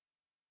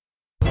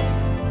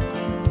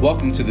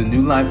Welcome to the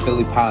New Life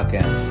Philly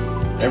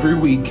podcast. Every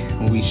week,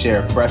 we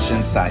share fresh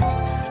insights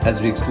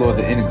as we explore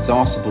the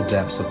inexhaustible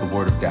depths of the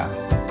Word of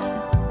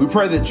God. We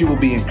pray that you will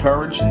be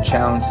encouraged and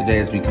challenged today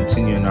as we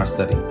continue in our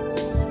study.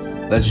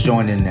 Let's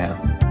join in now.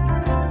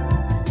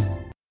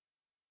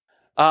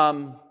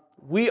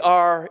 We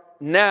are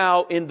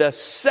now in the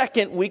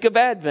second week of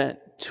Advent,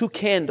 2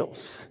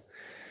 candles.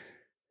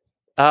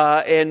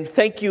 And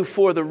thank you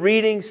for the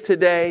readings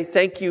today.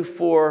 Thank you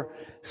for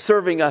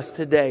serving us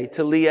today,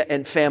 Talia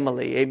and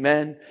family.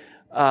 Amen.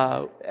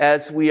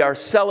 As we are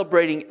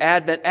celebrating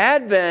Advent.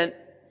 Advent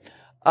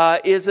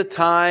is a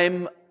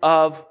time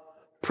of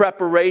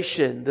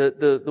preparation.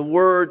 The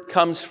word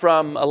comes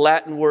from a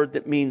Latin word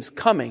that means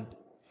coming.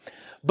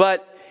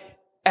 But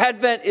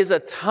Advent is a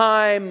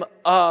time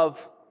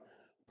of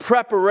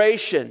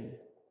preparation.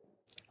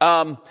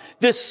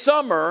 This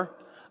summer,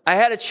 I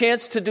had a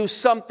chance to do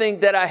something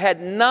that I had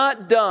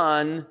not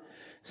done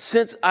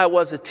since I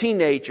was a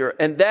teenager,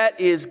 and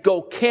that is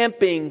go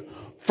camping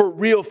for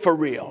real, for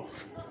real.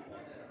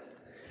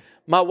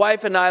 My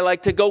wife and I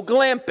like to go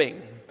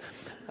glamping,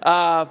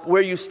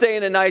 where you stay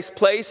in a nice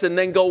place and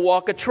then go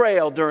walk a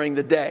trail during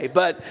the day.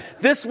 But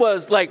this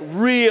was like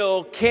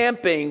real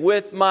camping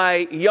with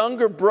my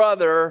younger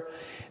brother,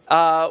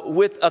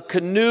 with a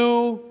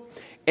canoe,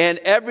 and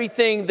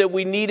everything that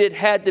we needed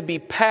had to be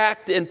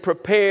packed and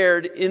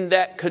prepared in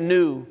that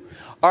canoe.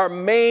 Our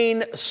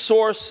main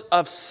source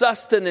of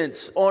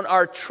sustenance on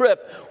our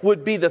trip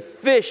would be the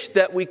fish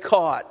that we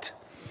caught.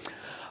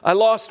 I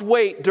lost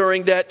weight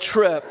during that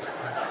trip.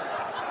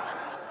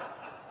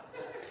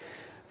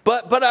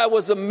 But I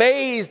was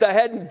amazed, I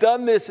hadn't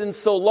done this in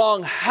so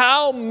long,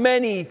 how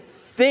many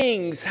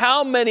things,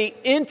 how many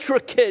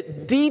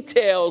intricate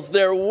details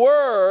there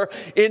were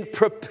in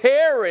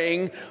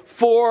preparing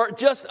for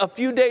just a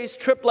few days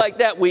trip like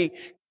that. We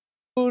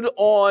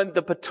on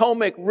the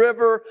Potomac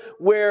River,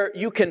 where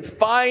you can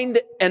find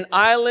an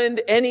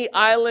island, any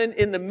island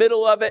in the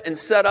middle of it, and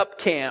set up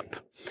camp.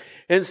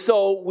 And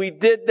so we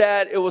did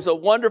that. It was a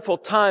wonderful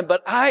time.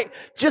 But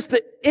just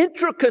the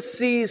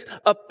intricacies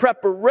of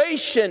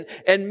preparation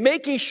and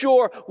making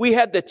sure we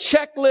had the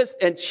checklist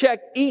and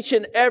check each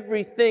and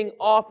everything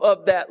off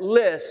of that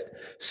list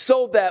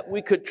so that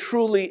we could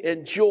truly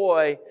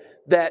enjoy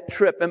that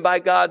trip. And by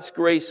God's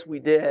grace, we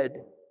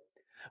did.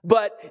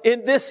 But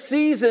in this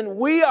season,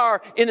 we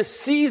are in a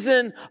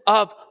season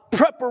of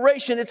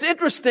preparation. It's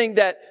interesting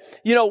that,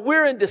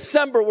 we're in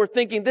December, we're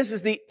thinking this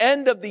is the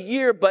end of the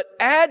year, but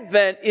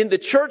Advent in the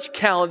church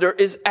calendar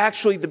is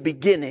actually the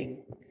beginning.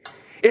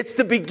 It's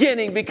the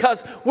beginning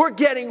because we're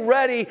getting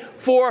ready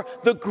for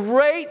the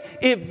great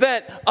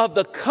event of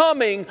the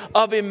coming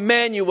of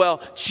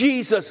Emmanuel,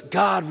 Jesus,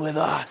 God with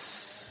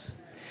us.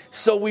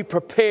 So we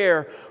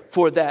prepare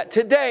for that.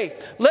 Today,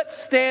 let's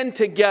stand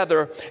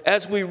together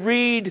as we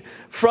read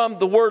from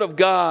the Word of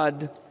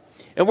God.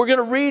 And we're going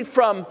to read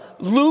from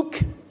Luke.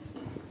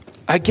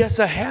 I guess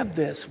I have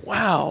this.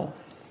 Wow.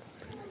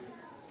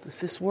 Does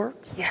this work?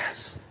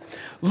 Yes.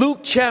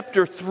 Luke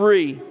chapter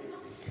 3.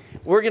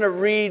 We're going to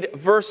read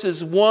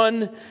verses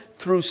 1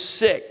 through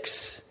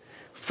 6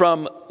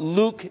 from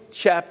Luke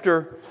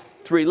chapter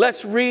 3.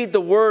 Let's read the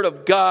Word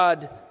of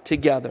God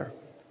together.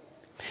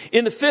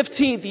 In the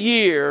 15th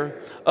year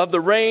of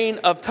the reign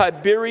of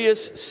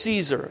Tiberius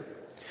Caesar,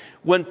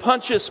 when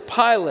Pontius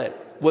Pilate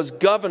was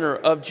governor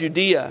of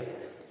Judea,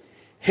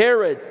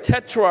 Herod,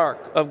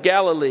 tetrarch of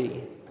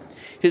Galilee,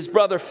 his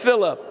brother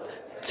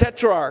Philip,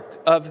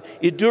 tetrarch of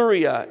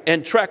Iturea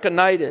and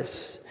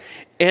Trachonitis,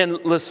 and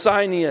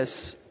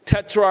Lysanias,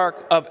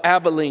 tetrarch of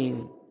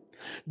Abilene,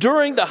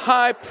 during the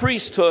high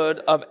priesthood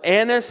of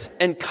Annas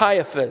and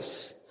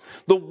Caiaphas,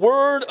 the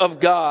word of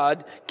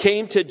God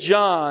came to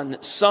John,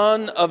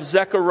 son of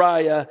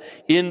Zechariah,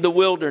 in the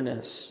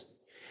wilderness.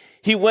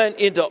 He went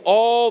into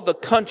all the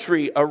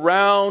country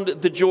around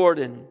the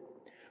Jordan,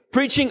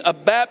 preaching a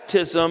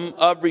baptism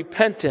of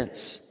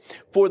repentance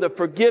for the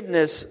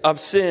forgiveness of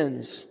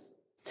sins,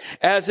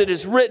 as it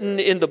is written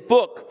in the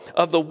book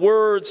of the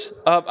words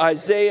of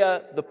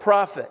Isaiah the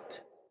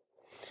prophet.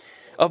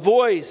 A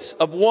voice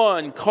of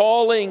one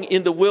calling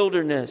in the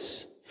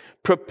wilderness,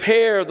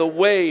 prepare the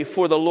way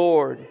for the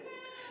Lord.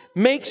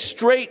 Make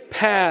straight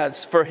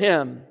paths for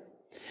him.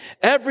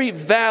 Every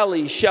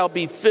valley shall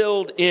be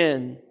filled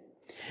in.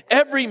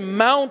 Every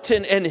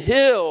mountain and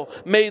hill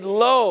made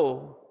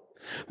low.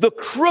 The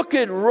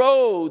crooked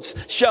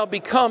roads shall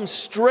become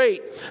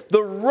straight.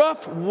 The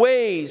rough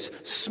ways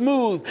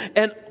smooth.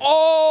 And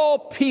all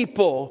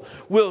people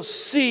will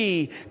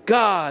see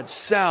God's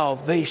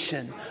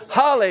salvation.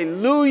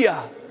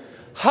 Hallelujah.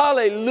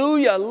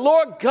 Hallelujah.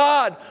 Lord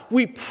God,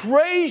 we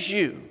praise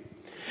you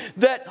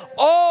that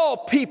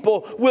all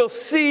people will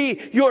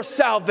see your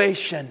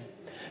salvation.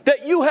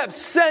 That you have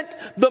sent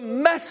the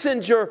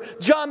messenger,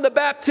 John the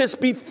Baptist,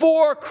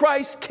 before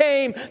Christ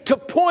came to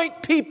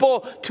point people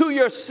to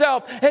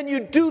yourself. And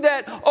you do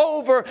that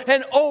over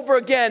and over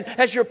again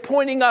as you're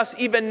pointing us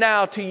even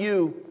now to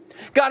you.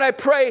 God, I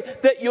pray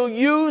that you'll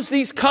use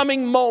these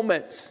coming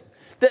moments,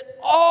 that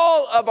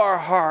all of our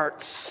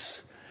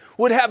hearts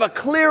would have a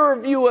clearer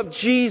view of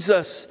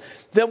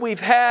Jesus than we've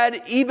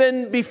had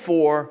even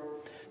before,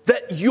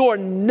 that your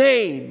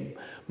name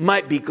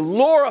might be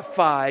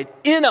glorified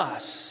in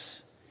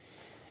us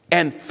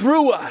and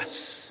through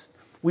us.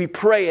 We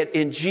pray it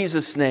in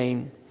Jesus'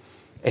 name.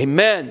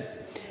 Amen.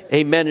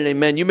 Amen and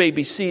amen. You may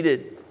be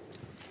seated.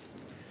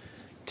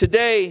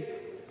 Today,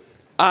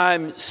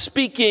 I'm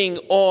speaking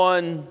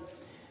on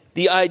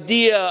the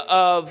idea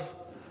of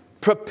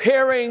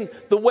preparing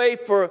the way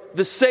for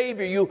the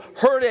Savior. You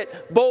heard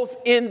it both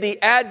in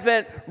the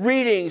Advent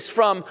readings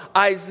from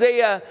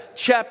Isaiah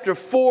chapter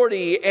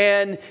 40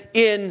 and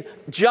in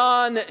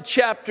John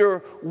chapter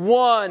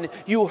 1.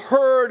 You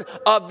heard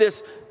of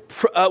this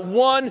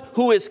one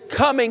who is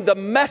coming, the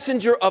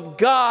messenger of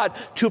God,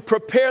 to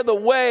prepare the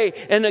way.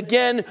 And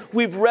again,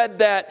 we've read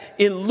that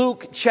in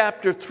Luke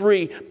chapter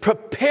 3,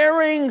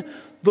 preparing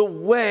the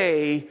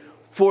way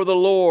for the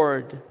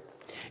Lord.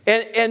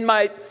 And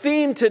my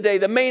theme today,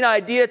 the main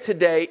idea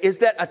today, is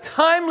that a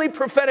timely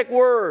prophetic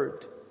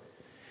word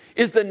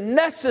is the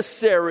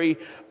necessary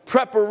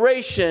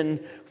preparation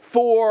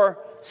for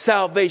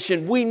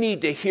salvation. We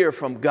need to hear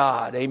from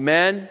God.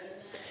 Amen.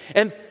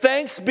 And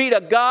thanks be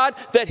to God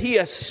that He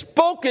has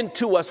spoken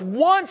to us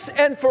once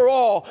and for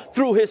all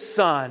through His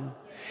Son.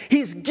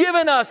 He's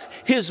given us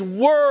His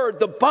Word,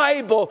 the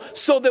Bible,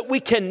 so that we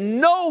can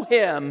know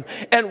Him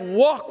and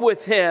walk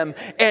with Him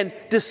and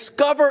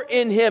discover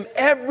in Him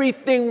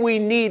everything we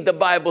need, the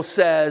Bible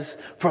says,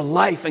 for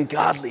life and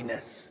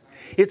godliness.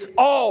 It's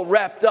all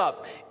wrapped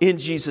up in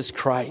Jesus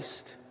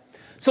Christ.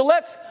 So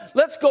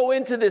let's go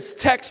into this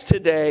text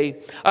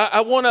today.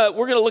 We're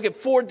going to look at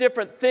 4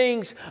 different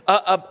things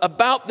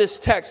about this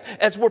text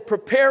as we're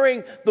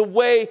preparing the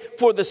way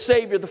for the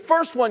Savior. The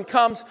first one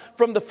comes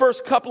from the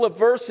first couple of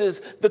verses,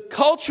 the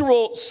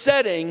cultural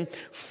setting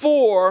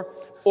for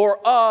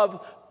or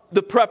of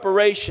the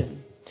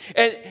preparation.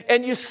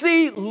 And you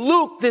see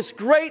Luke, this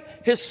great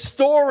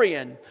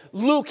historian.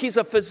 Luke, he's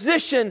a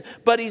physician,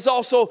 but he's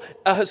also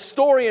a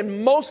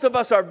historian. Most of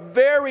us are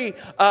very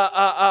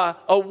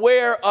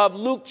aware of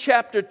Luke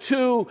chapter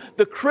 2,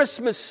 the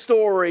Christmas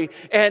story,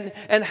 and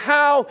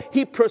how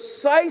he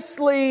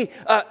precisely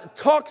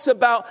talks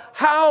about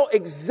how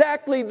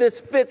exactly this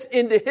fits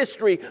into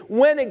history,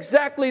 when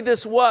exactly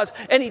this was.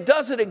 And he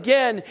does it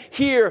again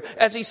here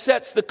as he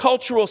sets the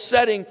cultural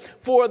setting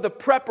for the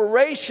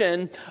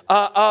preparation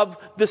of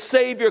the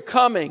Savior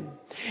coming.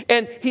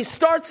 And he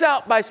starts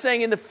out by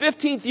saying in the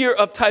 15th year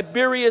of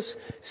Tiberius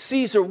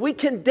Caesar, we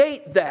can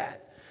date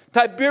that.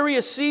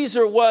 Tiberius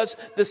Caesar was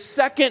the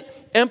second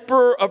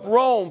emperor of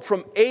Rome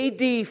from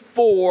AD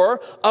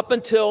 4 up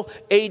until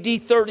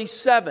AD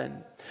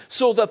 37.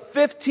 So the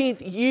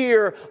 15th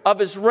year of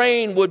his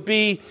reign would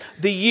be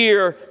the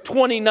year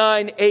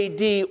 29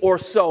 AD or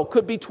so.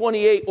 Could be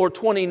 28 or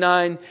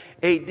 29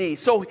 AD.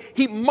 So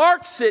he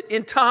marks it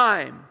in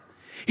time.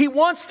 He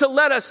wants to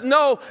let us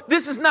know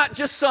this is not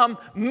just some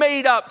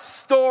made-up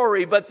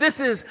story, but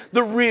this is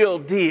the real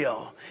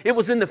deal. It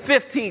was in the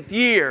 15th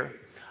year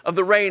of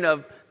the reign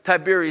of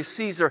Tiberius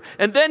Caesar.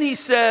 And then he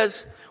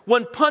says,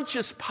 when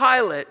Pontius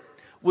Pilate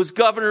was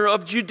governor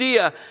of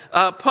Judea,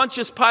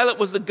 Pontius Pilate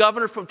was the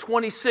governor from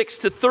 26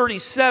 to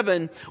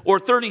 37 or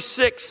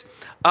 36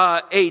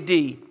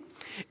 AD.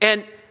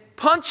 And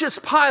Pontius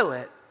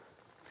Pilate,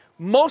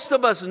 most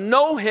of us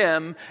know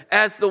him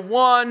as the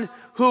one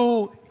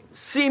who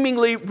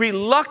seemingly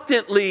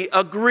reluctantly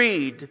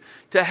agreed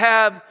to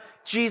have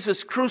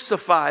Jesus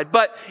crucified.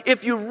 But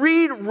if you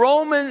read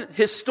Roman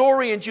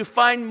historians, you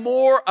find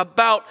more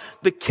about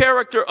the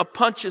character of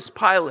Pontius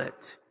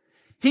Pilate.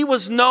 He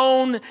was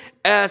known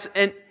as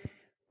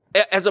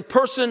a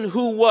person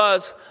who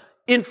was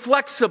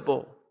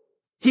inflexible.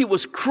 He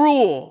was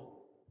cruel.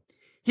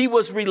 He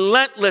was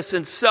relentless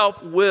and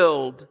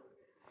self-willed.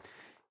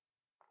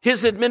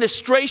 His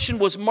administration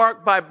was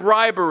marked by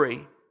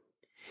bribery.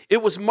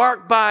 It was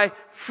marked by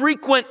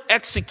frequent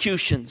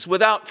executions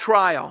without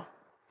trial.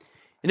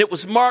 And it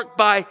was marked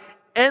by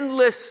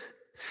endless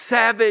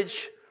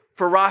savage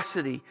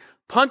ferocity.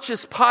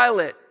 Pontius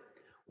Pilate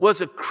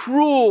was a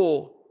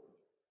cruel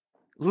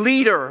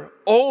leader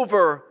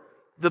over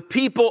the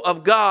people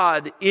of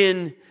God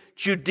in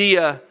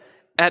Judea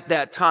at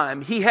that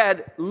time. He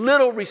had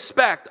little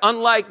respect,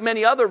 unlike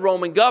many other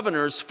Roman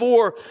governors,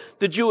 for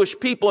the Jewish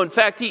people. In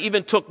fact, he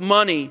even took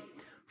money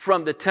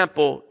from the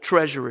temple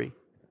treasury.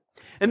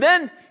 And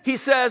then he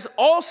says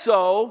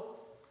also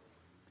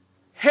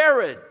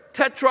Herod,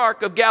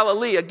 Tetrarch of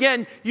Galilee.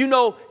 Again, you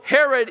know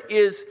Herod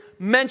is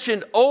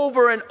mentioned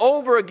over and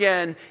over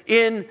again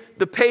in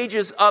the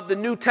pages of the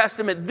New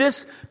Testament.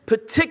 This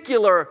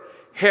particular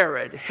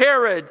Herod,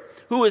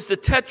 who is the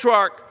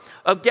Tetrarch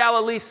of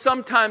Galilee,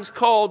 sometimes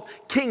called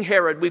King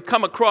Herod. We've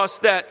come across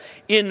that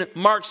in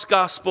Mark's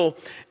gospel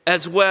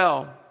as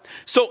well.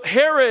 So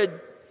Herod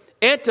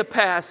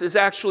Antipas is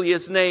actually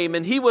his name,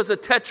 and he was a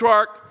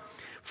tetrarch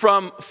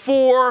from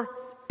 4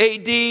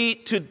 AD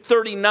to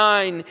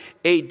 39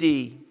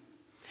 AD.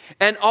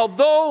 And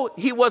although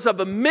he was of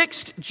a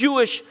mixed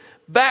Jewish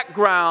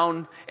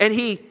background and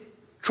he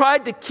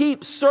tried to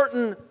keep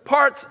certain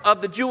parts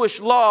of the Jewish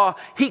law,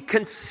 he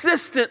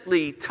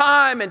consistently,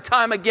 time and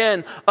time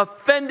again,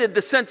 offended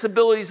the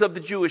sensibilities of the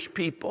Jewish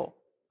people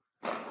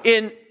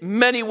in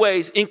many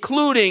ways,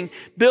 including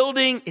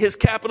building his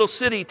capital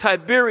city,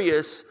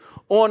 Tiberias,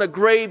 on a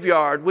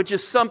graveyard, which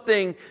is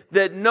something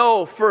that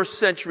no first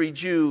century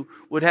Jew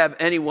would have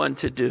anyone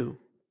to do.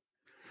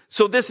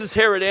 So this is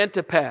Herod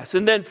Antipas.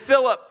 And then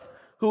Philip,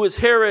 who is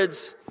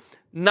Herod's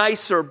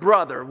nicer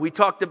brother. We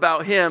talked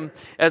about him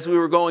as we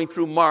were going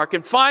through Mark.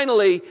 And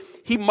finally,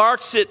 he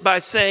marks it by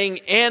saying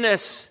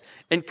Annas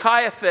and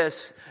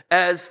Caiaphas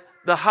as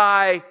the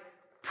high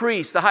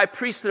priest, the high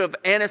priesthood of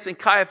Annas and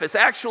Caiaphas.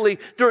 Actually,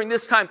 during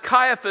this time,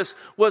 Caiaphas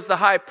was the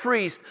high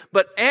priest,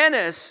 but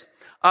Annas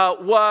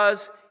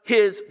was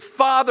his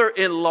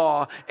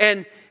father-in-law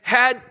and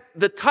had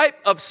the type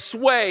of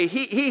sway.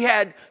 He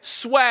had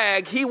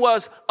swag. He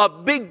was a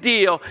big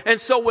deal. And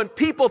so when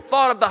people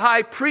thought of the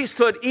high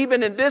priesthood,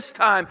 even in this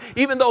time,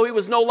 even though he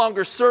was no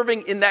longer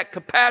serving in that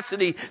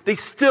capacity, they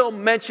still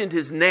mentioned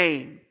his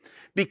name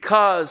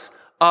because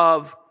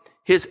of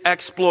his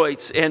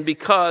exploits and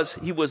because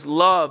he was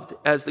loved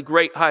as the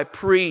great high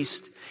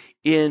priest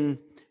in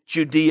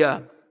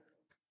Judea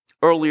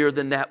earlier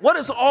than that. What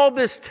does all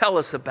this tell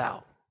us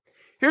about?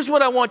 Here's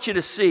what I want you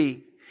to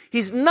see.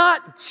 He's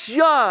not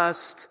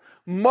just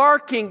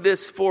marking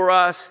this for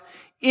us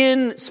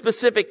in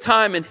specific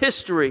time in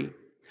history,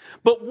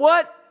 but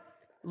what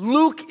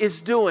Luke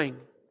is doing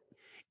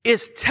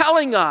is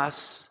telling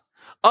us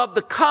of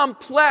the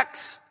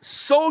complex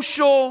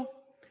social,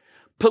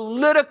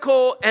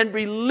 political, and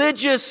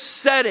religious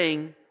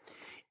setting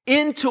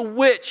into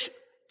which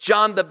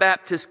John the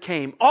Baptist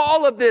came.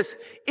 All of this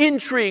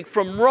intrigue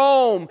from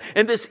Rome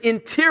and this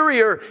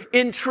interior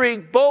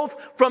intrigue, both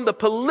from the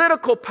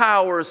political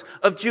powers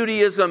of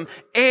Judaism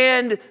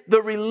and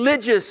the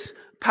religious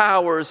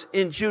powers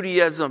in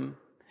Judaism.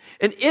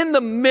 And in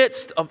the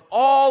midst of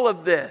all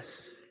of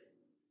this,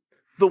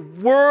 the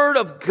Word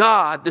of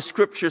God, the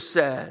Scripture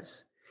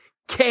says,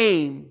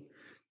 came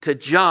to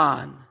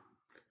John,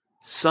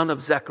 son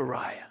of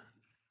Zechariah.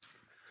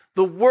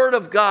 The Word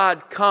of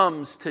God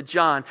comes to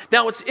John.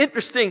 Now, it's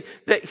interesting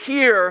that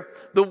here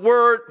the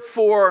word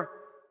for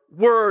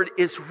word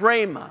is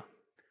rhema.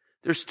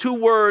 There's two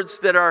words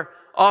that are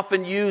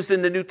often used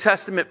in the New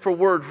Testament for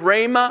word.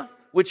 Rhema,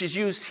 which is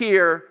used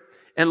here,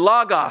 and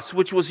logos,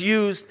 which was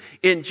used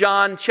in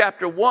John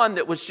chapter 1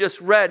 that was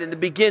just read. In the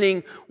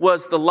beginning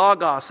was the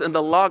logos, and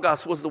the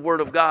logos was the Word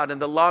of God,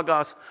 and the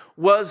logos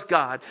was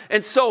God.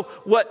 And so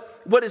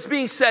what is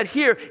being said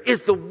here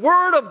is the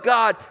Word of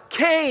God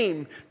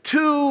came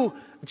to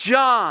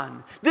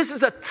John. This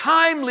is a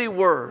timely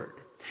word.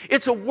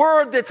 It's a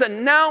word that's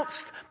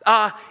announced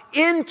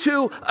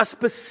into a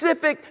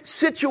specific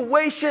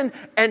situation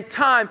and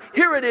time.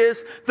 Here it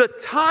is, the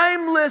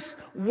timeless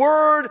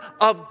Word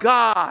of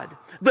God.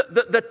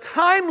 The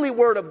timely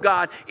Word of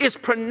God is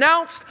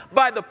pronounced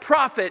by the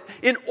prophet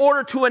in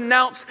order to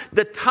announce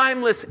the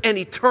timeless and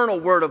eternal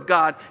Word of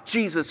God,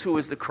 Jesus, who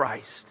is the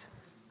Christ.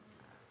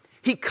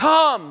 He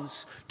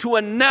comes to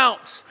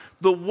announce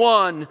the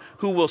one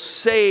who will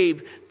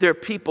save their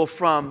people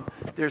from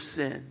their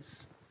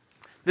sins.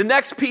 The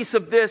next piece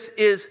of this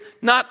is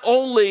not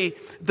only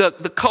the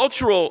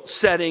cultural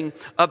setting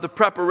of the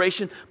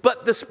preparation,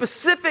 but the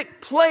specific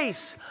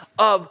place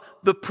of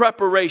the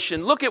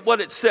preparation. Look at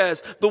what it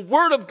says. The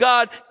Word of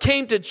God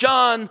came to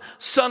John,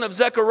 son of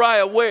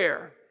Zechariah,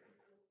 where?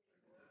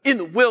 In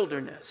the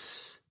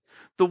wilderness.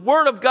 The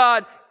Word of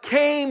God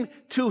came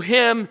to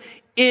him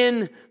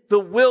in the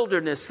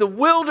wilderness. The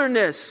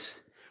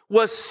wilderness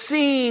was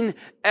seen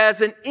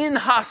as an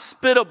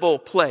inhospitable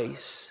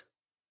place,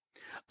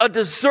 a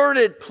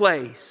deserted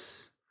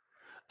place,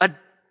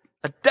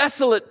 a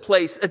desolate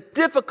place, a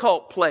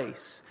difficult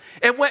place.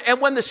 And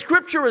when the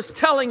Scripture is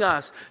telling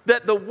us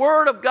that the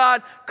Word of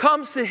God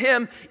comes to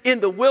him in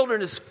the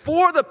wilderness,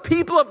 for the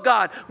people of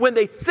God, when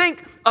they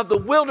think of the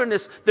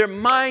wilderness, their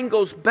mind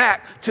goes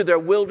back to their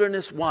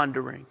wilderness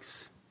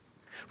wanderings.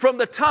 From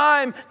the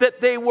time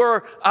that they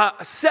were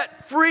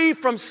set free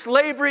from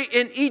slavery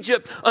in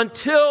Egypt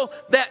until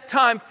that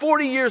time,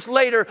 40 years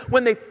later,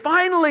 when they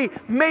finally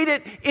made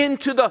it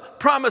into the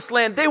promised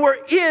land, they were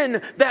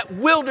in that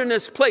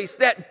wilderness place,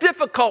 that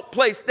difficult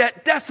place,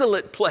 that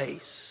desolate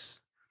place.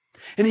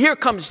 And here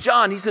comes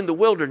John. He's in the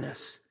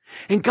wilderness.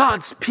 And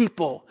God's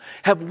people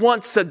have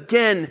once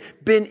again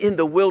been in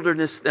the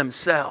wilderness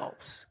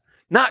themselves.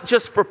 Not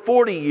just for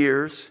 40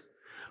 years,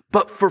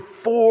 but for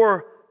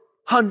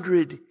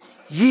 400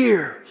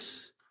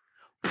 years.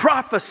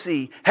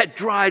 Prophecy had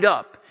dried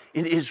up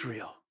in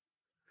Israel.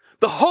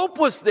 The hope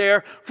was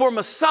there for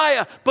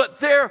Messiah, but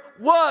there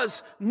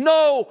was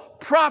no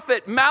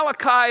prophet.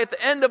 Malachi at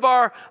the end of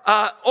our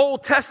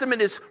Old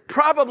Testament is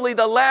probably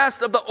the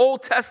last of the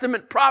Old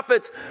Testament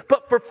prophets.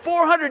 But for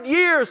 400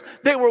 years,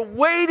 they were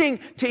waiting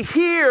to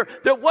hear.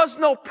 There was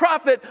no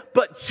prophet,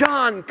 but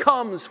John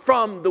comes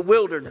from the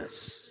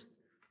wilderness.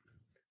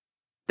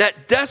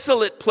 That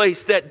desolate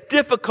place, that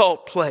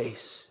difficult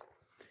place,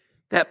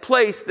 that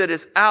place that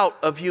is out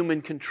of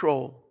human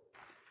control.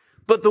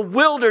 But the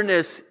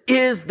wilderness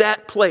is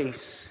that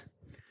place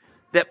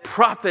that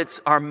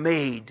prophets are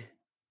made,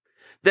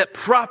 that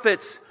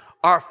prophets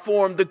are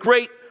formed. The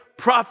great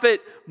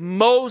prophet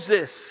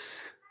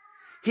Moses,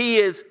 he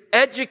is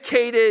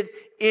educated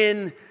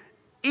in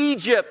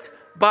Egypt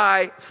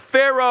by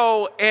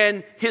Pharaoh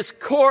and his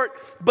court,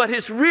 but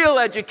his real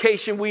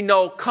education, we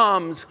know,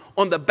 comes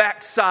on the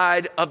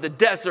backside of the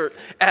desert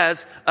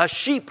as a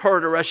sheep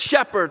herder, a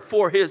shepherd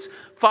for his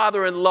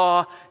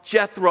father-in-law,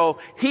 Jethro.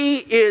 He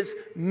is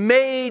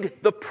made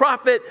the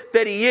prophet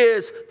that he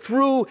is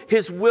through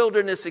his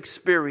wilderness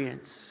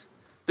experience.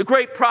 The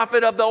great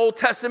prophet of the Old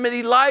Testament,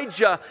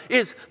 Elijah,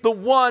 is the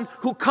one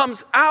who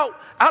comes out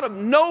of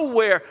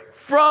nowhere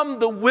from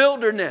the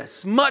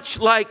wilderness, much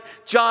like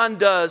John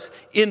does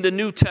in the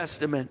New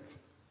Testament.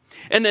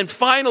 And then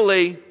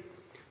finally,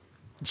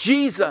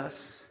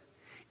 Jesus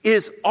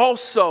is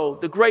also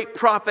the great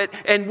prophet,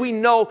 and we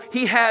know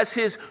he has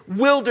his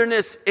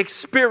wilderness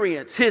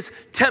experience, his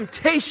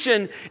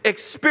temptation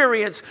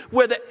experience,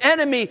 where the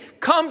enemy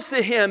comes to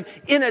him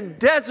in a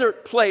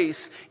desert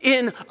place,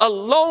 in a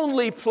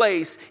lonely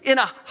place, in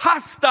a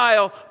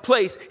hostile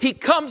place. He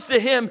comes to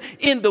him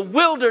in the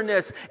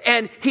wilderness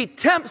and he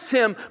tempts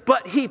him,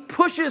 but he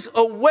pushes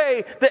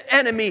away the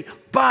enemy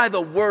by the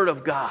word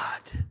of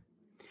God.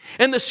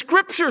 And the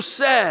scripture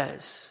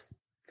says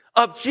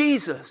of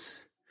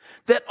Jesus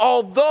that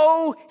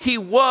although he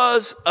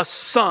was a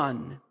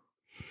son,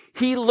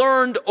 he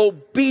learned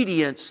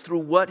obedience through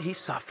what he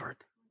suffered.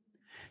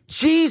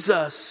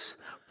 Jesus,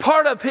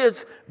 part of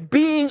his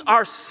being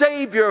our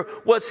Savior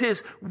was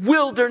his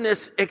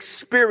wilderness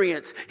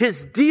experience,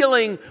 his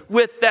dealing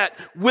with that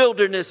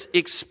wilderness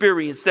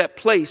experience, that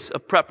place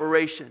of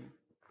preparation.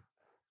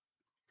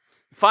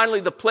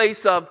 Finally, the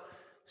place of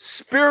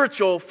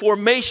spiritual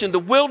formation. The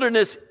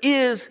wilderness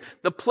is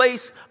the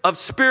place of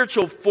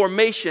spiritual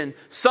formation.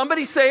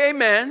 Somebody say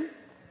amen,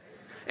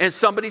 and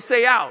somebody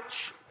say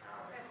ouch.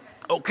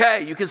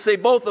 Okay, you can say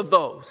both of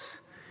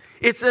those.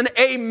 It's an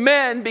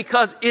amen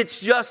because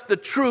it's just the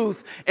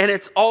truth, and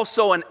it's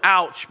also an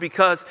ouch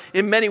because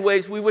in many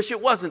ways we wish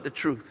it wasn't the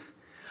truth.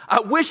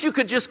 I wish you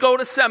could just go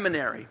to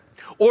seminary,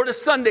 or to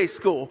Sunday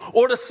school,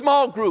 or to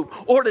small group,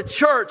 or to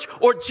church,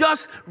 or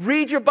just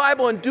read your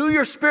Bible and do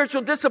your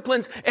spiritual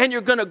disciplines, and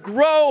you're going to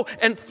grow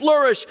and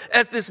flourish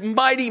as this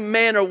mighty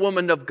man or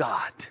woman of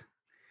God.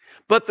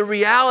 But the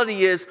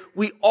reality is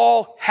we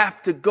all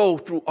have to go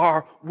through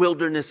our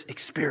wilderness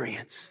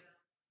experience,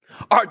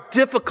 our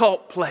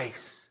difficult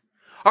place,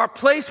 our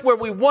place where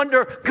we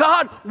wonder,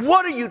 God,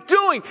 what are you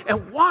doing?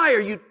 And why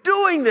are you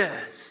doing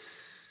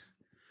this?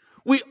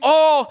 We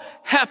all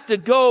have to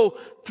go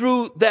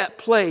through that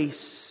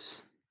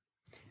place.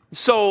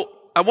 So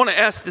I want to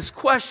ask this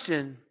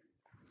question.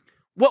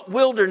 What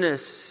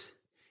wilderness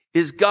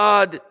is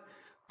God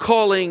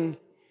calling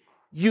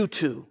you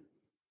to?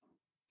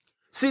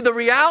 See, the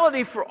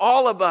reality for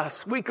all of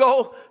us, we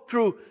go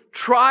through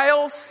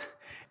trials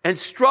and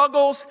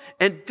struggles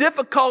and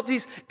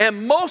difficulties,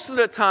 and most of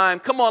the time,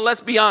 come on,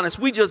 let's be honest,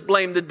 we just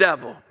blame the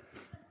devil.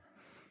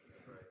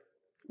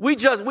 We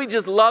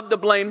just love to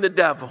blame the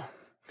devil.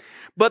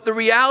 But the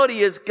reality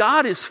is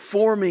God is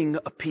forming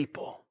a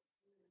people.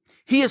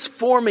 He is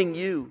forming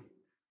you.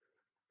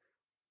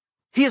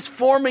 He is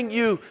forming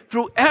you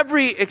through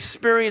every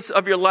experience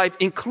of your life,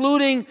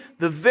 including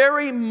the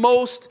very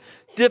most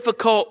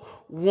difficult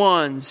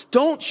ones.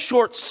 Don't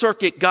short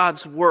circuit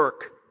God's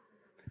work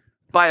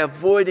by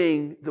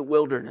avoiding the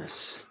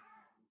wilderness.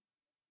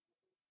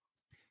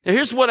 Now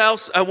here's what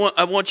else I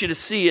want you to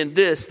see in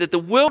this, that the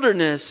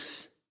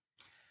wilderness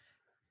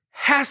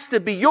has to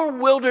be, your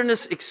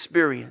wilderness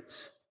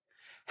experience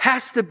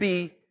has to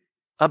be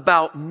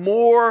about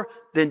more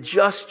than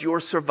just your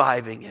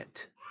surviving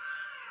it.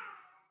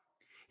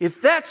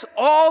 If that's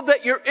all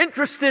that you're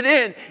interested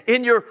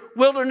in your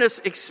wilderness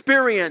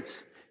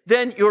experience,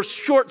 then you're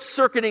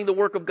short-circuiting the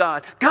work of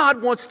God.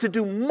 God wants to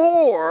do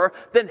more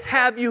than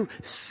have you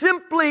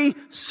simply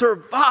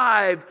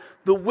survive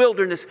the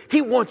wilderness.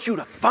 He wants you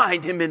to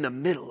find him in the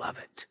middle of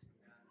it.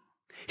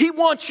 He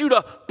wants you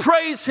to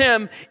praise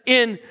him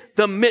in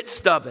the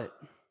midst of it.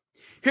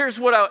 Here's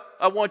what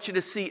I want you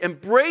to see.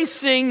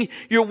 Embracing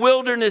your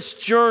wilderness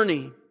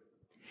journey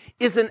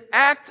is an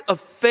act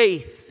of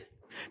faith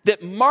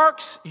that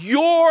marks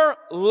your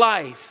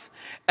life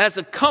as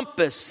a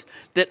compass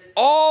that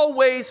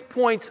always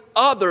points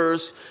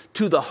others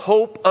to the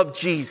hope of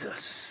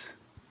Jesus.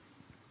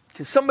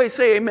 Can somebody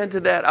say amen to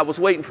that? I was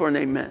waiting for an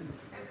amen.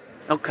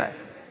 Okay.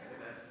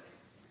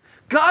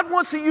 God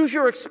wants to use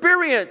your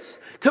experience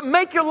to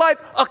make your life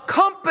a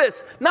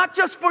compass, not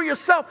just for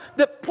yourself,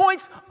 that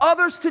points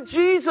others to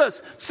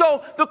Jesus.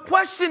 So the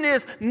question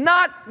is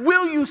not,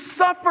 will you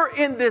suffer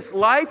in this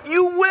life?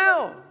 You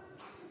will.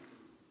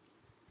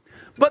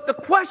 But the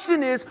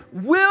question is,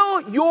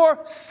 will your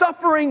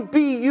suffering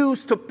be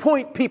used to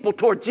point people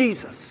toward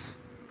Jesus?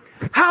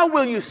 How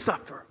will you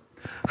suffer?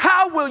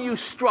 How will you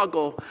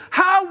struggle?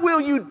 How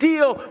will you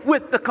deal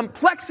with the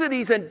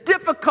complexities and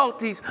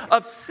difficulties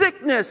of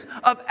sickness,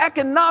 of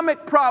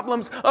economic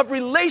problems, of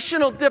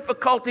relational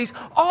difficulties,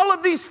 all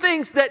of these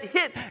things that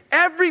hit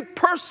every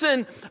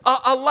person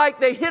alike,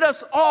 they hit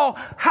us all.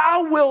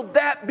 How will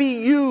that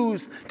be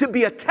used to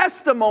be a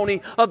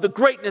testimony of the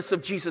greatness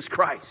of Jesus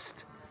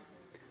Christ?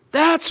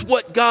 That's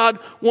what God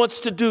wants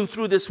to do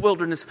through this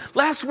wilderness.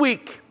 Last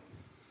week,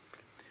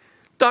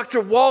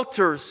 Dr.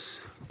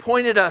 Walters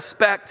pointed us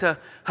back to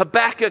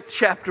Habakkuk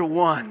chapter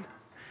 1.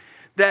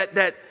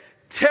 That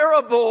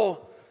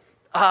terrible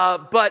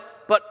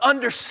but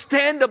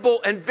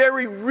understandable and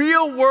very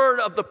real word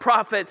of the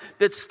prophet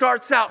that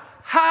starts out,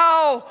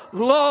 "How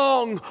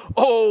long,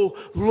 O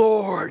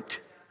Lord,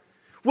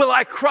 will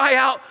I cry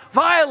out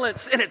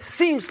violence?" And it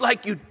seems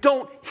like you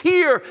don't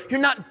hear.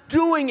 You're not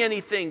doing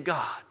anything,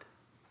 God.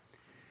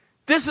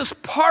 This is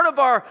part of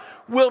our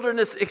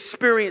wilderness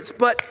experience.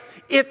 But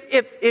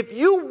if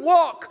you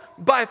walk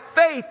by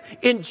faith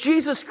in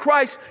Jesus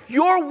Christ,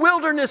 your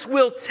wilderness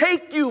will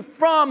take you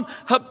from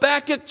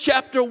Habakkuk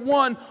chapter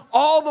 1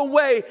 all the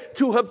way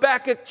to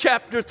Habakkuk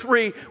chapter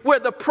 3, where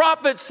the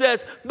prophet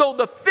says, though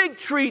the fig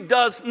tree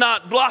does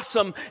not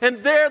blossom,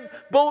 and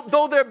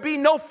though there be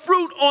no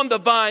fruit on the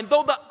vine,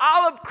 though the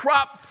olive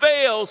crop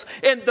fails,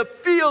 and the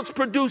fields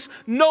produce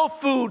no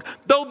food,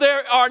 though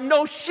there are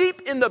no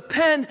sheep in the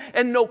pen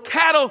and no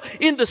cattle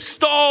in the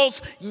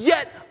stalls,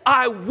 yet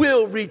I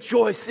will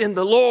rejoice in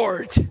the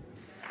Lord.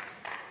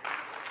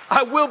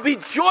 I will be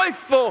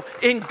joyful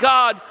in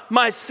God,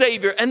 my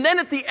Savior. And then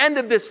at the end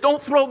of this,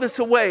 don't throw this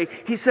away.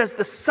 He says,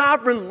 the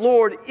sovereign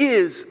Lord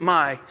is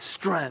my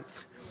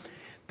strength.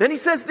 Then he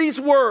says these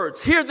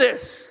words, hear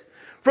this,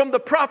 from the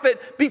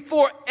prophet,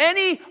 before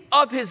any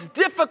of his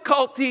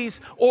difficulties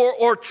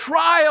or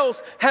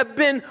trials have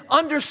been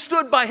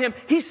understood by him,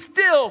 he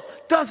still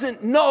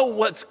doesn't know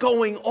what's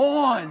going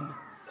on.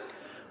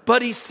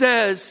 But he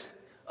says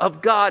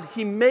of God,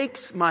 he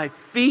makes my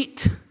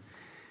feet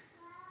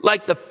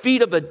like the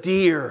feet of a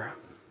deer.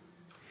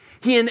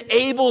 He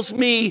enables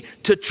me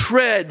to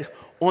tread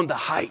on the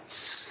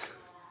heights.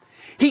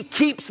 He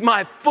keeps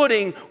my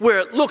footing where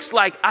it looks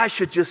like I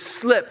should just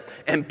slip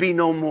and be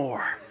no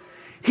more.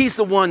 He's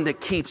the one that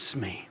keeps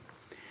me.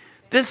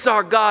 This is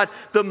our God.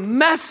 The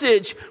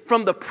message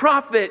from the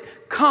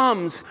prophet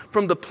comes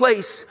from the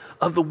place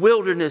of the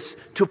wilderness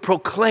to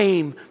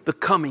proclaim the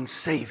coming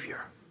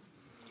Savior.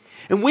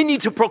 And we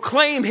need to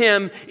proclaim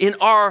him in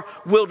our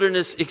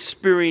wilderness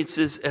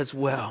experiences as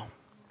well.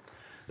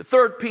 The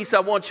third piece I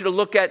want you to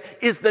look at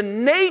is the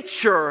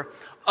nature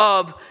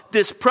of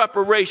this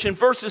preparation.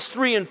 Verses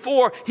 3 and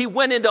 4, he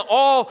went into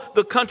all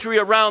the country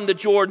around the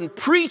Jordan,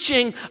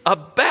 preaching a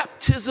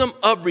baptism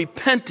of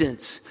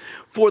repentance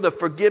for the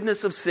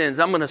forgiveness of sins.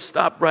 I'm going to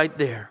stop right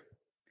there.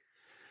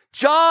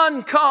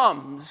 John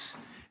comes,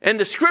 and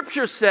the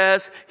scripture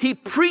says he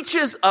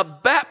preaches a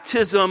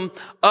baptism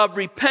of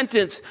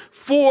repentance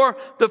for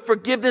the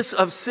forgiveness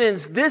of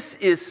sins. This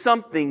is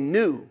something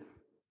new.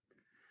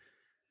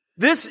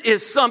 This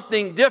is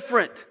something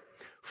different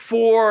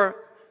for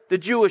the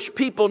Jewish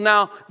people.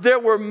 Now, there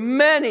were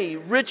many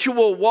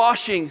ritual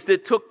washings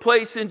that took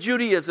place in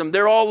Judaism.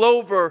 They're all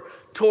over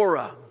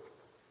Torah.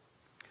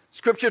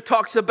 Scripture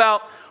talks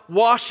about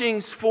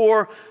washings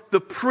for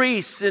the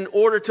priests in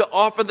order to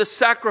offer the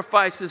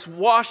sacrifices,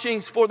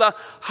 washings for the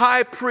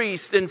high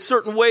priest in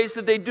certain ways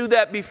that they do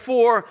that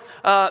before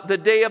the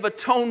Day of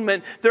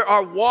Atonement. There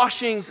are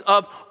washings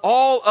of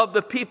all of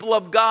the people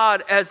of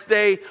God as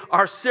they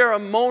are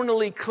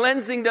ceremonially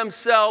cleansing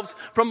themselves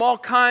from all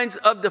kinds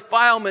of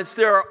defilements.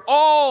 There are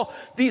all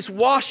these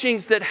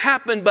washings that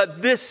happen,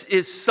 but this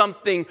is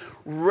something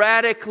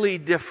radically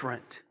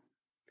different.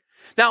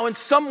 Now, in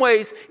some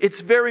ways,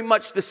 it's very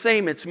much the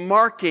same. It's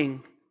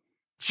marking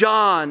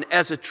John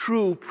as a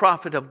true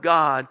prophet of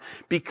God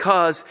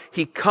because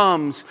he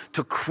comes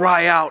to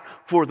cry out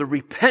for the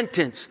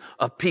repentance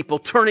of people,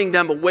 turning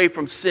them away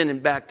from sin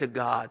and back to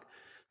God.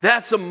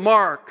 That's a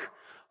mark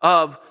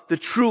of the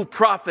true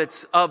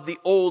prophets of the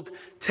Old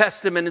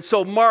Testament. And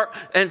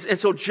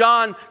so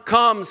John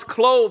comes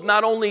clothed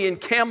not only in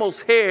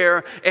camel's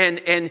hair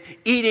and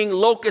eating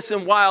locusts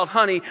and wild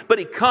honey, but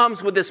he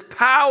comes with this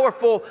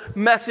powerful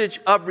message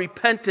of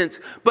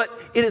repentance. But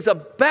it is a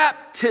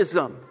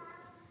baptism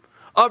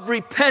of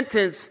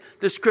repentance,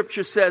 the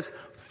scripture says,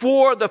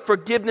 for the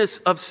forgiveness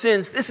of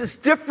sins. This is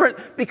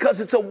different because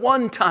it's a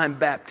one-time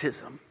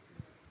baptism.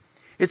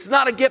 It's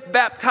not a get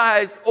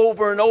baptized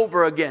over and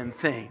over again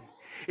thing.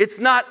 It's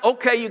not,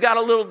 okay, you got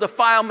a little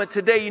defilement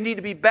today, you need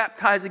to be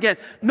baptized again.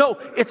 No,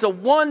 it's a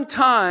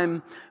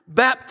one-time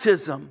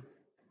baptism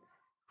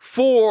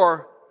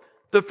for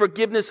the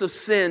forgiveness of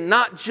sin,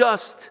 not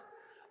just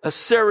a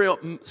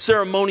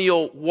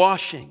ceremonial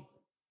washing.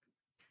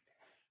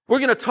 We're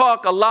going to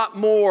talk a lot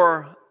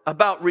more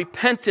about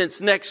repentance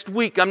next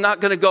week. I'm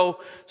not going to go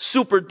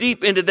super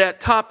deep into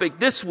that topic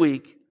this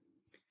week,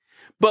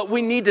 but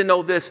we need to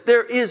know this.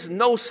 There is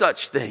no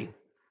such thing.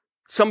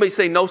 Somebody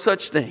say no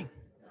such thing.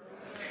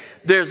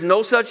 There's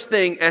no such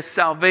thing as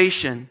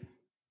salvation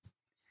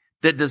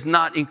that does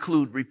not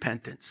include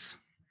repentance.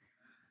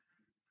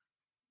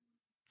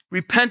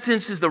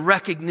 Repentance is the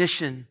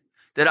recognition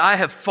that I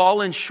have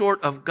fallen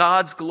short of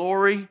God's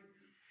glory,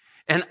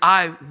 and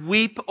I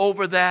weep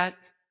over that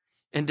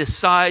and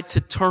decide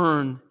to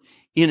turn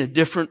in a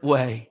different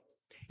way.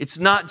 It's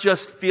not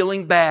just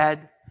feeling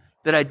bad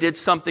that I did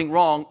something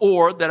wrong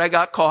or that I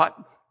got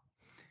caught,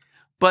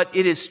 but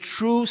it is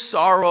true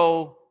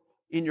sorrow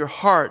in your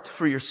heart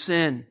for your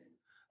sin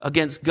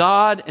against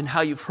God and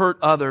how you've hurt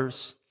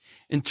others,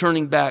 and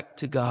turning back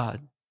to God.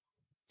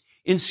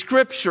 In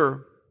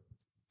Scripture,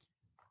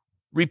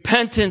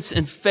 repentance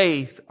and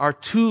faith are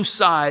two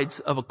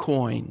sides of a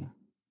coin,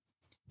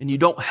 and you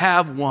don't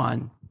have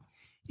one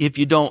if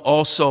you don't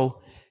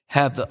also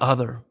have the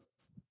other.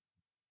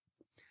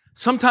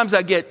 Sometimes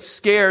I get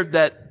scared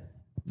that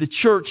the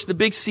church, the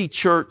Big C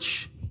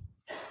church,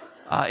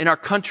 in our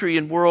country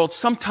and world,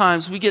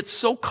 sometimes we get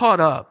so caught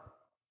up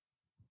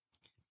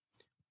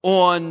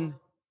on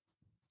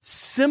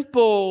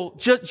simple,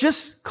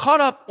 just caught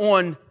up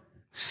on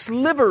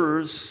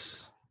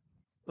slivers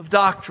of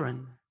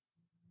doctrine.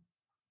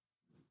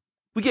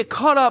 We get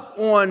caught up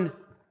on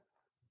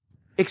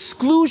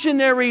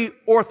exclusionary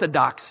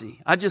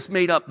orthodoxy. I just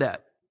made up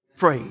that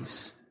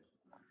phrase.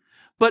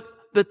 But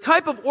the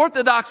type of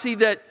orthodoxy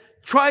that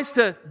tries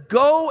to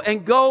go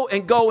and go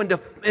and go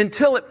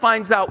until it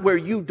finds out where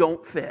you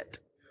don't fit.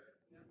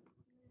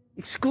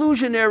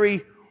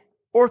 Exclusionary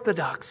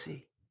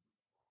orthodoxy.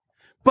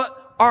 But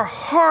our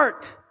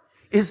heart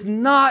is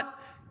not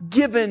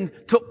given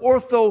to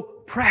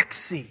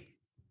orthopraxy.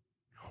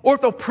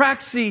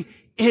 Orthopraxy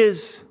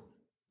is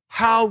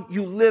how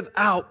you live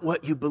out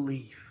what you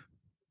believe.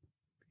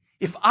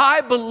 If I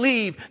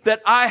believe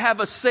that I have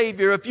a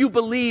Savior, if you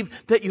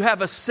believe that you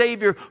have a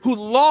Savior who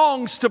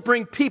longs to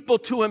bring people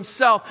to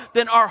Himself,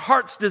 then our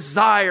heart's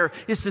desire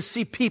is to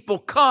see people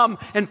come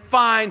and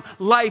find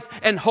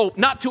life and hope,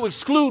 not to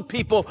exclude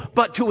people,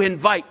 but to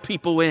invite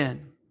people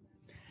in.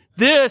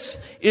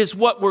 This is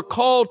what we're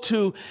called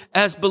to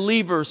as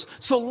believers.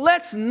 So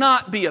let's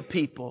not be a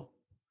people.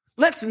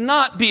 Let's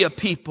not be a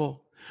people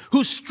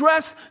who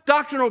stress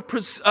doctrinal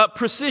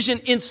precision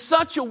in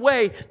such a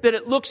way that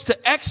it looks to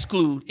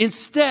exclude.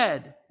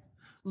 Instead,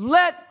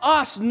 let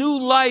us, New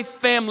Life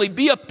family,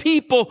 be a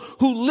people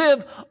who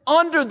live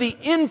under the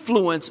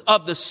influence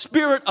of the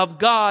Spirit of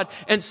God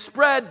and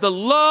spread the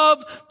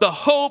love, the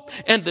hope,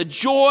 and the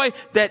joy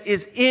that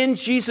is in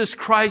Jesus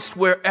Christ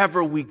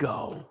wherever we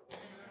go.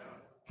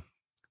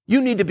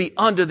 You need to be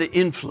under the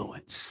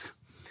influence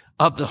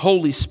of the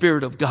Holy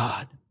Spirit of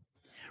God.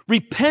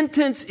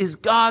 Repentance is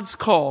God's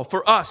call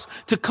for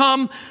us to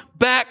come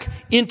back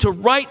into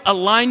right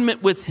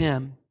alignment with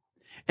Him.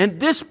 And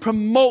this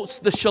promotes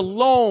the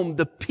shalom,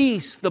 the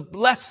peace, the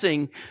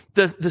blessing,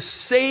 the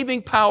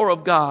saving power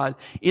of God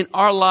in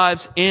our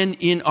lives and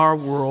in our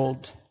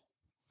world.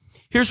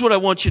 Here's what I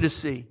want you to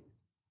see.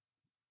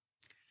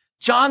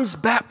 John's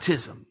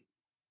baptism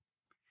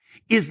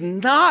is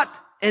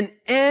not an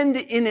end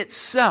in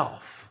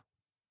itself,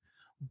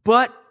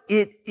 but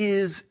it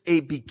is a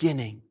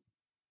beginning.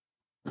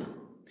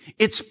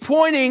 It's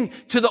pointing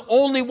to the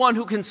only one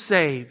who can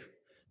save.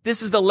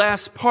 This is the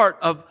last part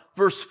of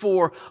verse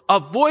 4. A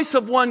voice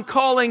of one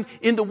calling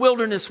in the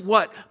wilderness,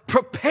 what?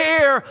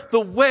 Prepare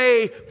the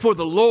way for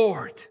the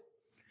Lord.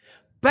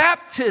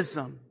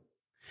 Baptism,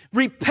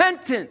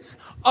 repentance,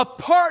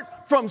 apart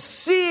from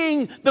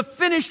seeing the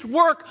finished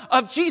work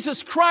of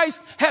Jesus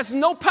Christ, has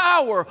no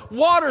power.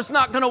 Water's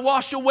not going to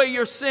wash away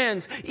your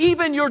sins,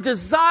 even your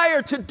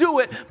desire to do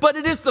it, but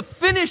it is the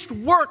finished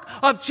work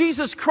of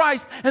Jesus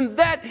Christ, and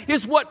that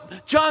is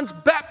what John's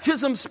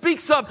baptism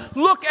speaks of.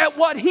 Look at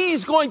what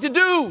He's going to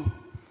do.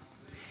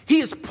 He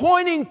is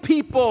pointing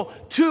people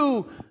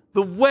to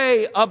the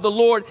way of the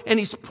Lord, and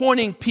He's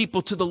pointing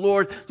people to the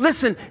Lord.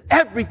 Listen,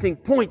 everything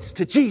points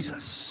to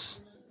Jesus.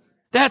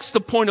 That's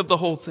the point of the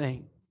whole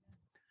thing.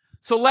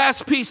 So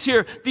last piece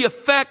here, the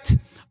effect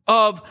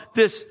of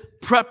this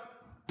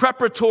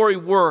preparatory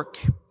work.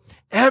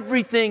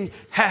 Everything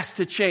has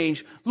to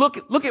change. Look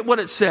at what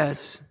it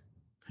says.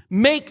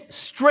 Make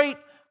straight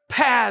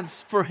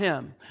paths for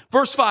Him.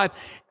 Verse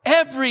 5,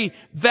 every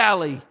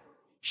valley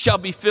shall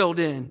be filled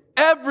in.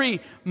 Every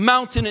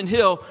mountain and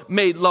hill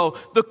made low.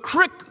 The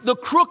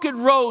crooked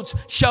roads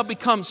shall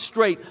become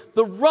straight.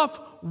 The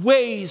rough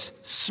ways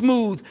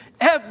smooth.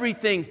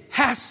 Everything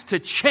has to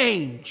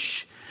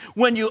change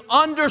when you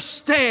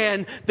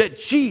understand that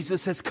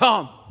Jesus has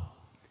come.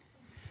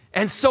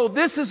 And so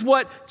this is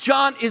what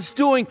John is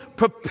doing,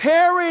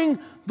 preparing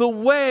the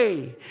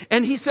way.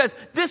 And he says,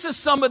 this is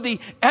some of the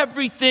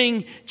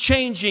everything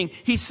changing.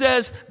 He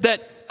says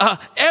that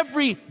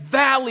every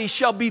valley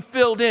shall be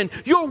filled in.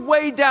 You're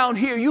way down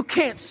here. You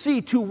can't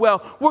see too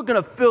well. We're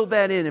going to fill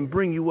that in and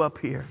bring you up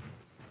here.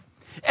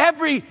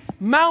 Every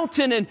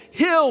mountain and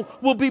hill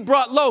will be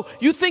brought low.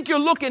 You think you're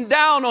looking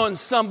down on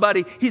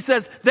somebody. He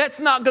says,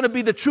 that's not going to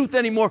be the truth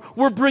anymore.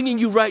 We're bringing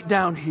you right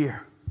down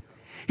here.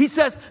 He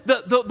says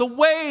the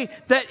way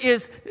that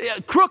is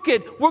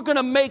crooked, we're going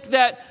to make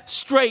that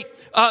straight.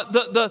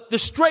 The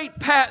straight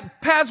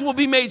paths will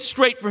be made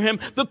straight for him.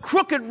 The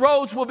crooked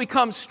roads will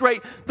become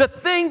straight. The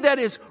thing that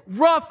is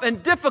rough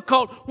and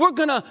difficult, we're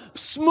going to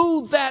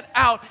smooth that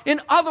out. In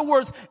other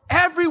words,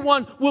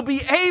 everyone will be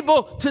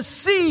able to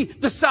see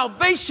the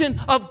salvation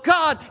of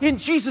God in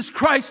Jesus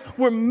Christ.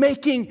 We're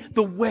making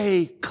the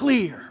way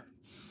clear.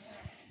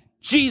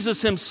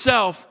 Jesus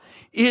himself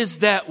is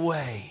that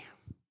way.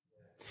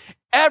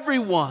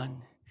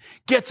 Everyone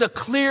gets a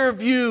clear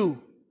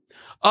view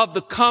of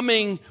the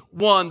coming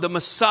one, the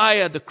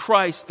Messiah, the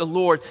Christ, the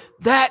Lord.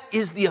 That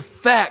is the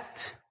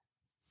effect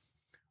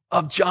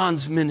of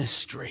John's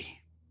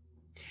ministry.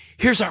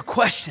 Here's our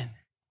question.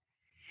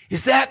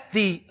 Is that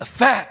the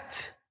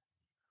effect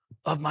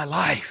of my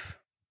life?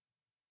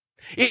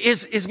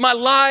 Is my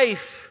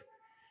life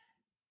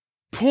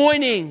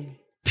pointing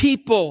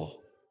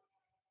people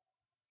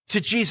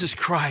to Jesus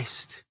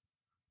Christ?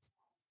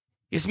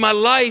 Is my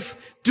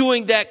life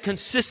doing that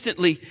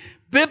consistently?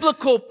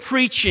 Biblical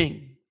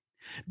preaching,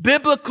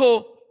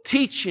 biblical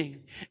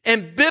teaching,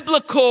 and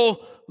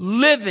biblical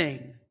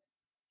living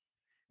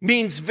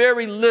means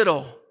very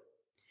little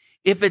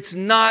if it's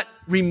not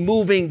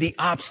removing the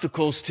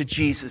obstacles to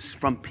Jesus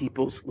from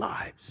people's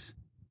lives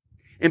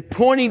and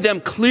pointing them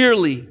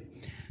clearly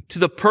to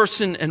the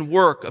person and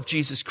work of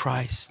Jesus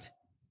Christ.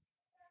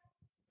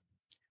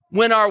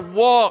 When our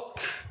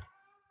walk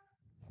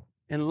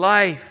in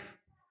life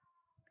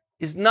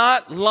is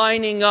not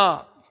lining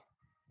up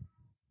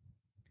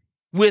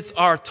with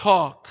our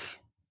talk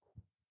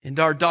and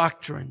our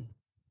doctrine,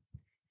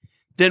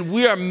 then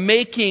we are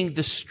making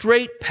the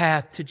straight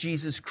path to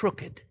Jesus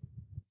crooked.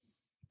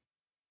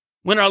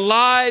 When our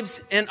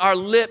lives and our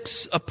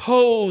lips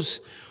oppose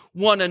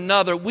one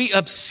another, we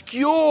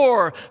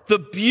obscure the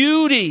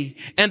beauty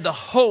and the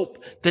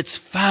hope that's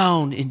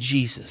found in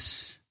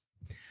Jesus.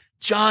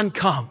 John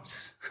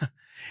comes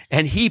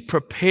and he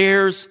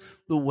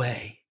prepares the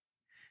way.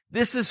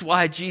 This is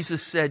why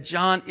Jesus said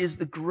John is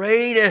the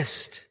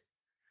greatest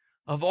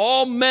of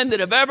all men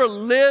that have ever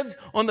lived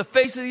on the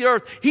face of the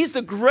earth. He's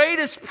the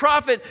greatest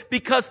prophet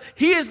because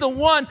he is the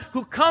one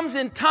who comes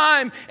in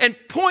time and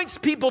points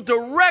people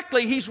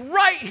directly. He's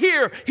right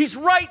here. He's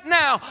right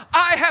now.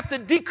 I have to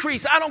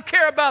decrease. I don't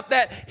care about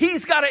that.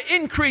 He's got to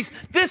increase.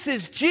 This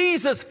is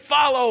Jesus.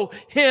 Follow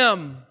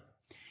him.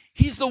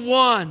 He's the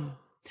one.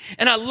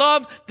 And I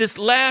love this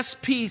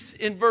last piece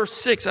in verse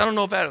 6. I don't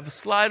know if I have a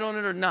slide on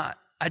it or not.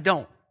 I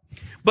don't.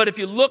 But if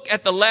you look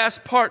at the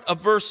last part of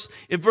verse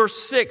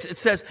 6, it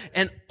says,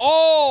 and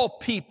all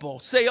people,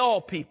 say all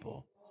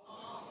people.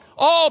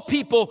 All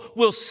people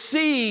will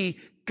see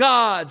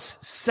God's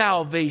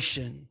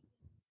salvation.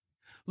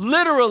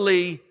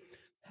 Literally,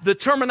 the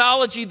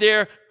terminology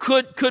there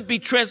could be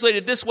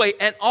translated this way,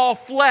 and all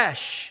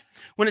flesh.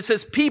 When it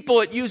says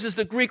people, it uses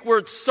the Greek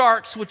word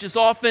sarx, which is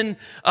often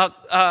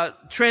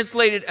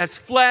translated as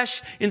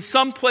flesh. In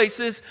some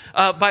places,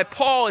 by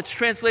Paul, it's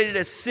translated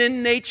as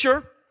sin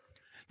nature.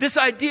 This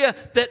idea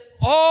that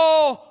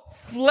all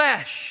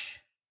flesh,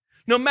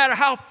 no matter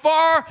how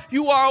far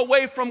you are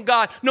away from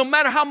God, no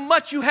matter how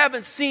much you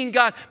haven't seen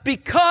God,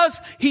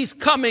 because he's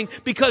coming,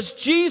 because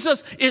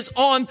Jesus is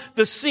on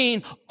the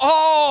scene,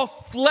 all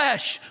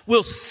flesh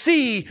will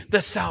see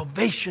the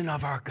salvation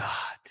of our God.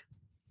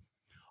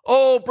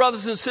 Oh,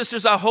 brothers and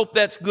sisters, I hope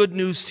that's good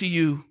news to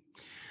you,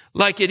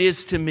 like it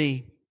is to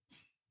me.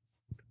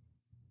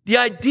 The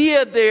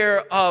idea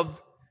there of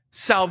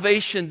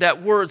salvation,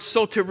 that word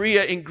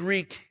soteria in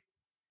Greek,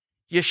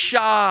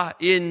 Yeshua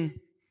in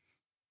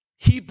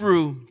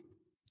Hebrew,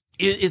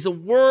 is a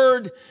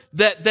word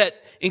that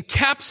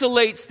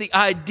encapsulates the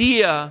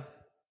idea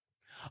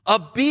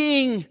of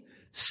being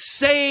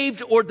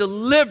saved or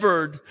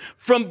delivered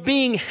from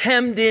being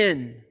hemmed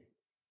in,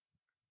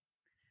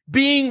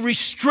 being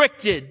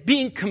restricted,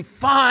 being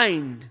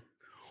confined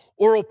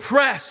or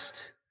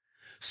oppressed.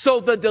 So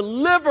the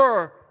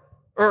deliverer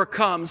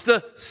comes,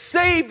 the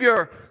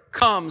Savior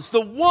comes,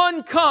 the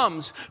one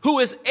comes who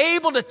is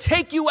able to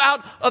take you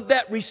out of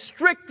that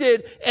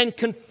restricted and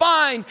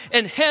confined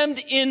and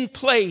hemmed in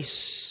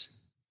place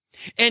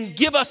and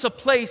give us a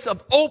place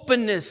of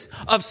openness,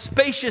 of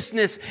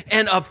spaciousness,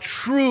 and of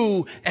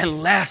true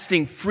and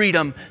lasting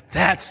freedom.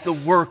 That's the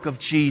work of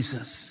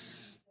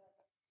Jesus.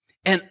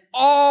 And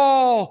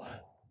all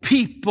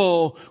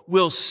people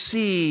will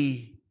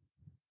see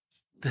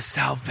the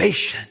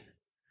salvation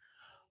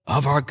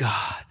of our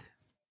God.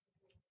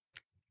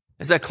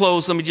 As I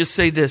close, let me just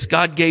say this.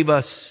 God gave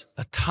us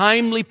a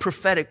timely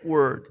prophetic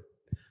word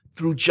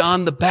through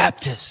John the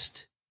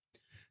Baptist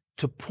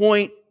to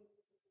point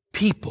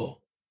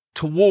people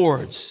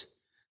towards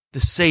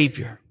the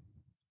Savior.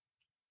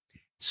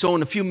 So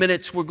in a few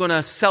minutes, we're going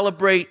to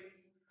celebrate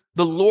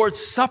the Lord's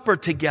Supper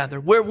together,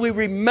 where we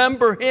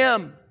remember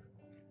him.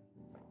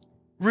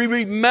 We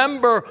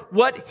remember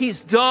what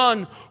he's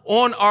done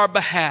on our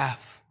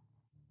behalf.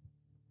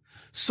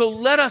 So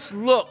let us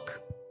look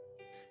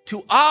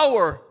to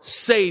our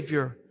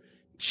Savior,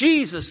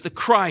 Jesus the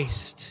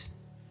Christ.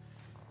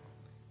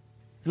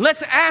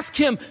 Let's ask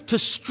him to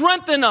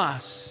strengthen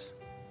us,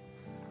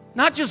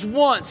 not just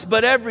once,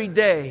 but every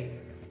day,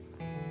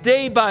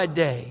 day by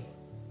day,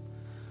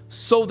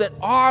 so that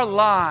our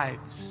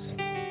lives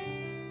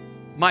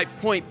might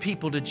point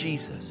people to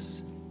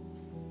Jesus.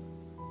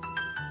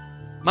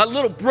 My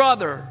little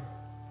brother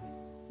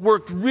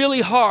worked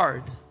really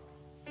hard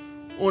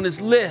on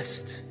his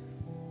list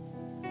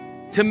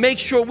to make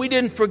sure we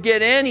didn't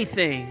forget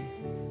anything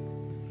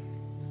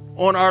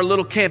on our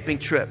little camping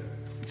trip,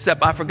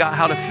 except I forgot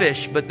how to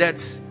fish, but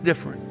that's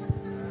different.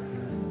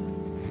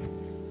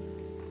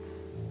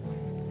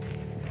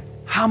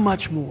 How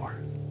much more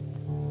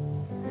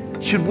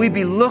should we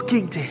be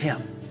looking to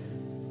him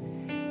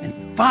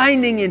and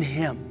finding in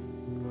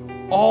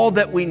him all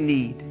that we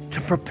need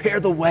to prepare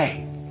the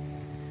way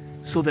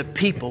so that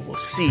people will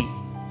see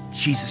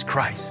Jesus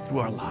Christ through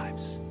our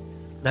lives?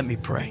 Let me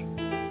pray.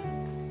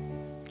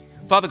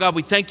 Father God,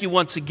 we thank you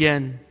once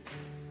again.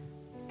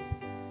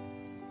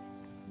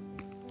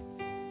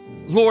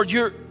 Lord,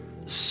 you're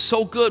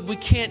so good.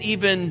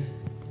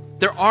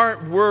 There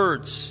aren't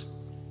words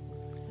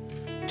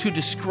to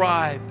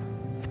describe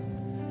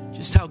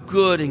just how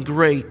good and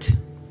great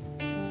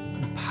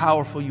and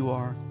powerful you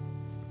are.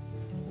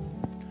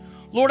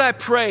 Lord, I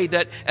pray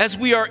that as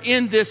we are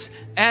in this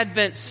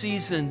Advent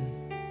season,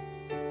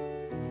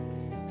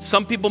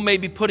 some people may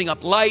be putting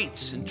up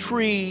lights and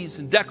trees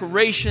and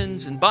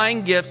decorations and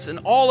buying gifts and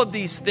all of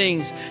these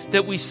things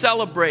that we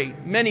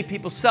celebrate. Many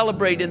people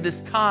celebrate in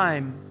this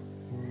time.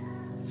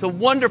 It's a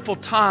wonderful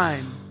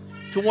time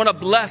to want to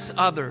bless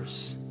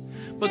others.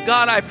 But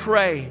God, I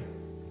pray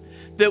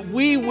that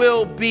we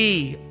will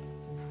be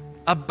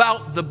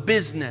about the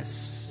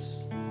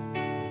business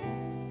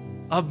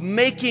of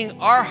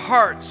making our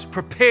hearts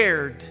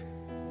prepared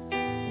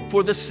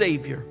for the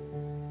Savior,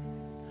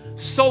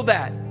 so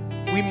that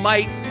we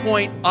might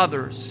point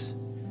others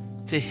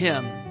to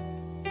him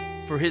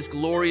for his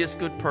glorious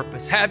good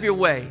purpose. Have your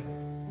way.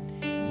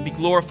 Be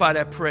glorified,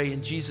 I pray,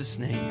 in Jesus'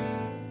 name.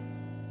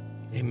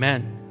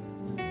 Amen.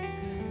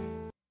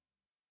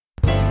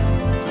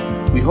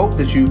 We hope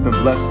that you've been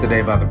blessed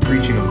today by the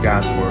preaching of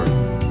God's Word.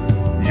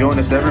 Join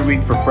us every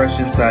week for fresh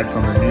insights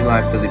on the New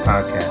Life Philly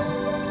podcast.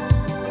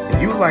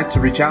 If you would like to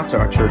reach out to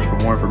our church for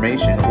more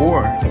information,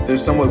 or if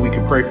there's some way we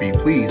can pray for you,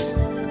 please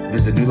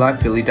visit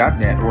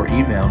newlifephilly.net or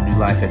email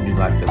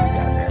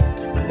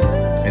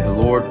newlife@newlifephilly.net. May the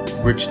Lord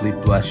richly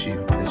bless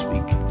you this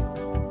week.